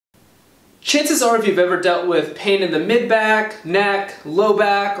Chances are if you've ever dealt with pain in the mid-back, neck, low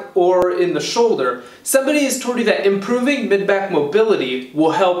back, or in the shoulder, somebody has told you that improving mid-back mobility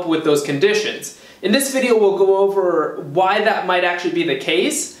will help with those conditions. In this video we'll go over why that might actually be the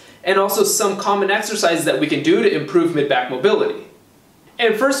case, and also some common exercises that we can do to improve mid-back mobility.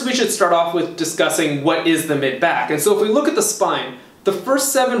 And first we should start off with discussing what is the mid-back. And so if we look at the spine, the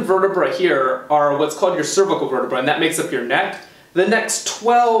first 7 vertebrae here are what's called your cervical vertebra, and that makes up your neck. The next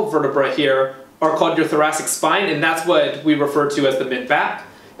 12 vertebrae here are called your thoracic spine, and that's what we refer to as the mid-back.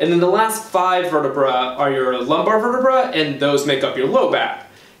 And then the last 5 vertebrae are your lumbar vertebra, and those make up your low back.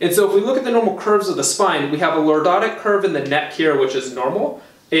 And so if we look at the normal curves of the spine, we have a lordotic curve in the neck here, which is normal,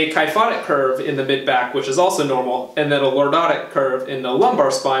 a kyphotic curve in the mid-back, which is also normal, and then a lordotic curve in the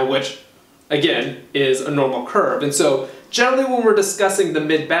lumbar spine, which, again, is a normal curve. And so generally when we're discussing the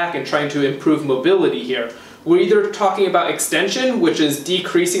mid-back and trying to improve mobility here, we're either talking about extension, which is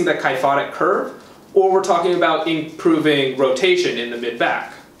decreasing the kyphotic curve, or we're talking about improving rotation in the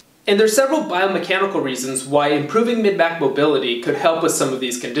mid-back. And there's several biomechanical reasons why improving mid-back mobility could help with some of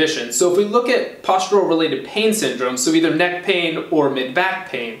these conditions. So if we look at postural-related pain syndromes, so either neck pain or mid-back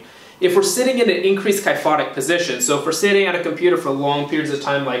pain, if we're sitting in an increased kyphotic position, so if we're sitting at a computer for long periods of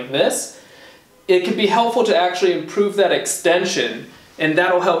time like this, it can be helpful to actually improve that extension, and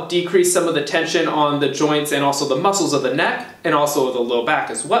that'll help decrease some of the tension on the joints and also the muscles of the neck and also the low back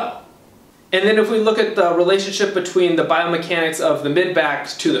as well. And then if we look at the relationship between the biomechanics of the mid-back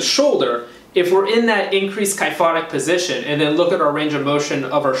to the shoulder, if we're in that increased kyphotic position and then look at our range of motion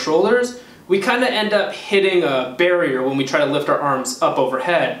of our shoulders, we kind of end up hitting a barrier when we try to lift our arms up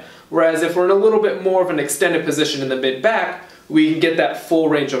overhead. Whereas if we're in a little bit more of an extended position in the mid-back, we can get that full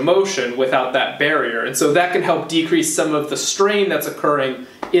range of motion without that barrier. And so that can help decrease some of the strain that's occurring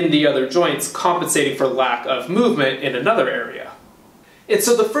in the other joints, compensating for lack of movement in another area. And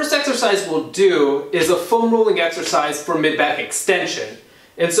so the first exercise we'll do is a foam rolling exercise for mid-back extension.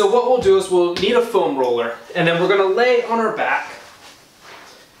 And so what we'll do is we'll need a foam roller, and then we're going to lay on our back.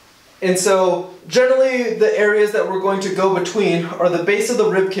 And so generally the areas that we're going to go between are the base of the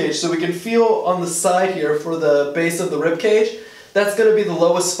rib cage, so we can feel on the side here for the base of the rib cage. That's going to be the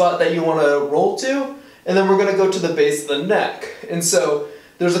lowest spot that you want to roll to, and then we're going to go to the base of the neck. And so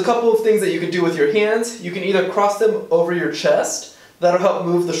there's a couple of things that you can do with your hands. You can either cross them over your chest, that'll help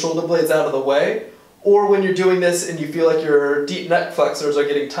move the shoulder blades out of the way, or when you're doing this and you feel like your deep neck flexors are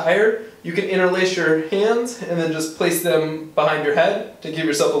getting tired, you can interlace your hands and then just place them behind your head to give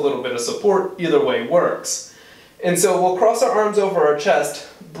yourself a little bit of support. Either way works. And so we'll cross our arms over our chest,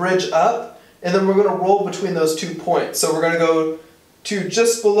 bridge up, and then we're going to roll between those 2 points. So we're going to go to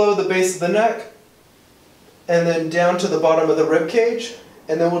just below the base of the neck, and then down to the bottom of the rib cage,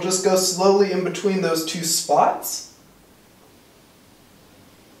 and then we'll just go slowly in between those 2 spots.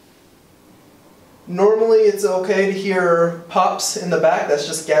 Normally it's okay to hear pops in the back, that's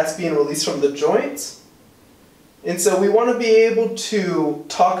just gas being released from the joints. And so we want to be able to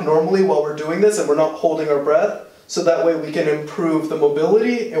talk normally while we're doing this and we're not holding our breath, so that way we can improve the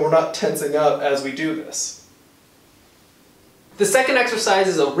mobility and we're not tensing up as we do this. The second exercise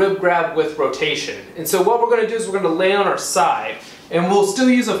is a rib grab with rotation. And so what we're going to do is we're going to lay on our side, and we'll still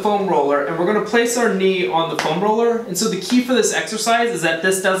use a foam roller, and we're going to place our knee on the foam roller. And so the key for this exercise is that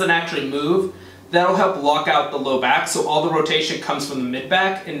this doesn't actually move. That'll help lock out the low back, so all the rotation comes from the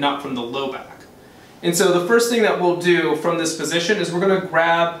mid-back and not from the low back. And so the first thing that we'll do from this position is we're going to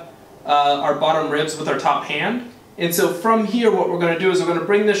grab our bottom ribs with our top hand. And so from here what we're going to do is we're going to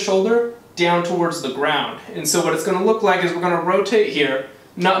bring this shoulder down towards the ground. And so what it's going to look like is we're going to rotate here,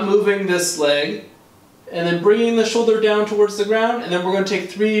 not moving this leg, and then bringing the shoulder down towards the ground, and then we're going to take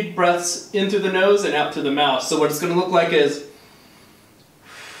 3 breaths in through the nose and out through the mouth. So what it's going to look like is,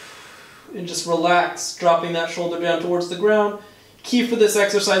 and just relax, dropping that shoulder down towards the ground. Key for this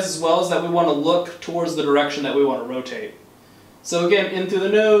exercise as well is that we want to look towards the direction that we want to rotate. So again, in through the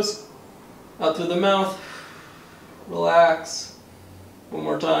nose, out through the mouth, relax, one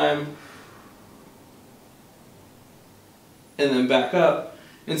more time, and then back up.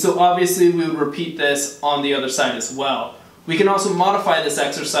 And so obviously we would repeat this on the other side as well. We can also modify this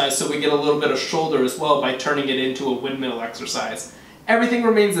exercise so we get a little bit of shoulder as well by turning it into a windmill exercise. Everything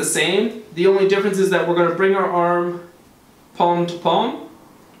remains the same. The only difference is that we're going to bring our arm palm to palm,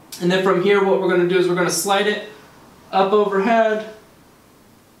 and then from here what we're going to do is we're going to slide it up overhead,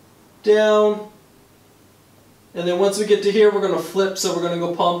 down, and then once we get to here we're going to flip, so we're going to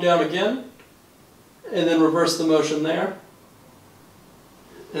go palm down again, and then reverse the motion there,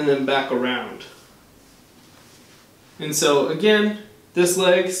 and then back around. And so again, this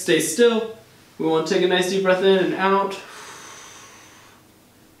leg stays still. We want to take a nice deep breath in and out.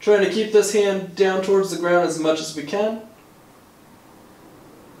 Trying to keep this hand down towards the ground as much as we can.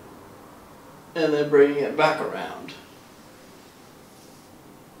 And then bringing it back around.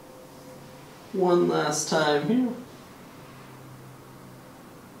 One last time here.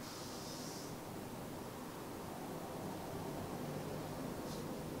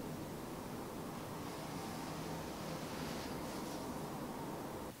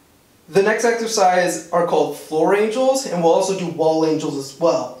 The next exercise are called floor angels, and we'll also do wall angels as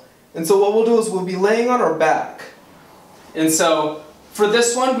well. And so what we'll do is we'll be laying on our back. And so for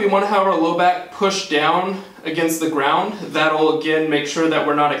this one, we want to have our low back pushed down against the ground. That'll again make sure that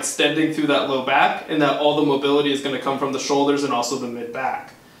we're not extending through that low back and that all the mobility is going to come from the shoulders and also the mid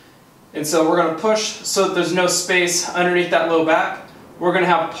back. And so we're going to push so that there's no space underneath that low back. We're going to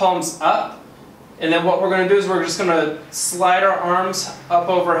have palms up. And then what we're going to do is we're just going to slide our arms up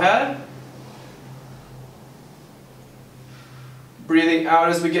overhead. Breathing out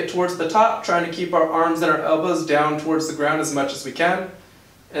as we get towards the top, trying to keep our arms and our elbows down towards the ground as much as we can.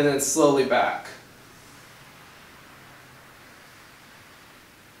 And then slowly back.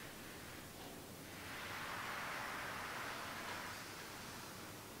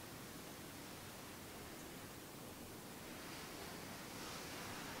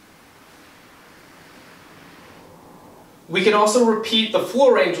 We can also repeat the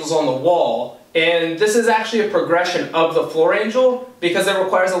floor angels on the wall, and this is actually a progression of the floor angel because it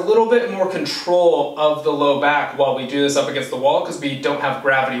requires a little bit more control of the low back while we do this up against the wall because we don't have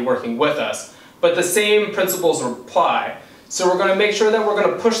gravity working with us. But the same principles apply. So we're going to make sure that we're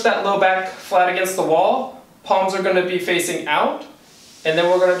going to push that low back flat against the wall, palms are going to be facing out, and then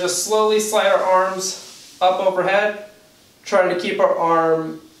we're going to just slowly slide our arms up overhead, trying to keep our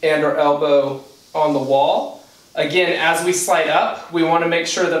arm and our elbow on the wall. Again, as we slide up, we want to make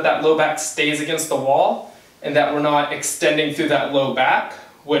sure that that low back stays against the wall and that we're not extending through that low back,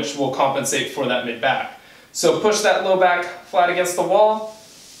 which will compensate for that mid back. So push that low back flat against the wall,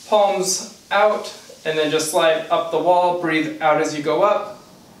 palms out, and then just slide up the wall, breathe out as you go up,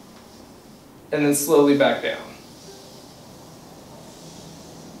 and then slowly back down.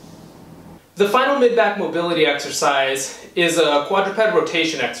 The final mid-back mobility exercise is a quadruped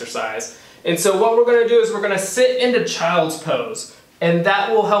rotation exercise. And so what we're going to do is we're going to sit into child's pose, and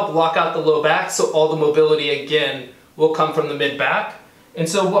that will help lock out the low back so all the mobility again will come from the mid back. And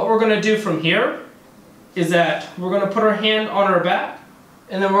so what we're going to do from here is that we're going to put our hand on our back,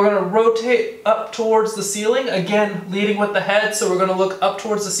 and then we're going to rotate up towards the ceiling, again leading with the head, so we're going to look up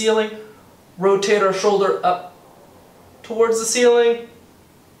towards the ceiling, rotate our shoulder up towards the ceiling,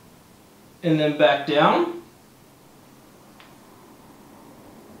 and then back down.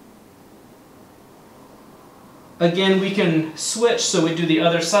 Again, we can switch, so we do the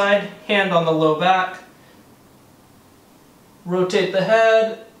other side, hand on the low back, rotate the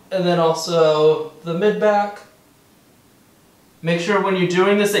head, and then also the mid back. Make sure when you're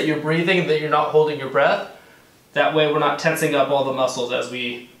doing this that you're breathing and that you're not holding your breath. That way we're not tensing up all the muscles as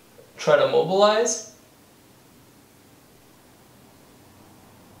we try to mobilize.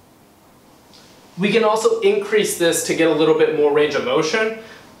 We can also increase this to get a little bit more range of motion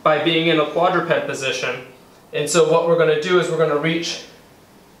by being in a quadruped position. And so what we're going to do is we're going to reach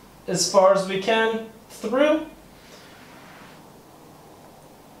as far as we can through,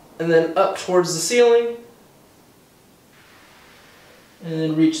 and then up towards the ceiling, and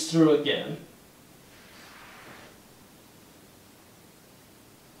then reach through again.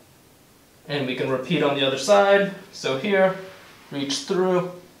 And we can repeat on the other side. So here, reach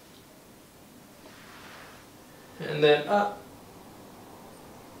through, and then up.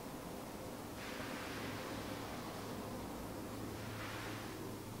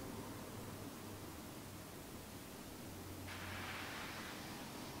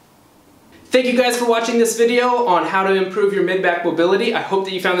 Thank you guys for watching this video on how to improve your mid-back mobility. I hope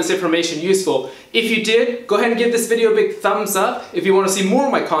that you found this information useful. If you did, go ahead and give this video a big thumbs up. If you want to see more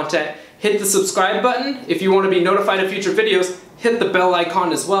of my content, hit the subscribe button. If you want to be notified of future videos, hit the bell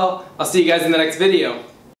icon as well. I'll see you guys in the next video.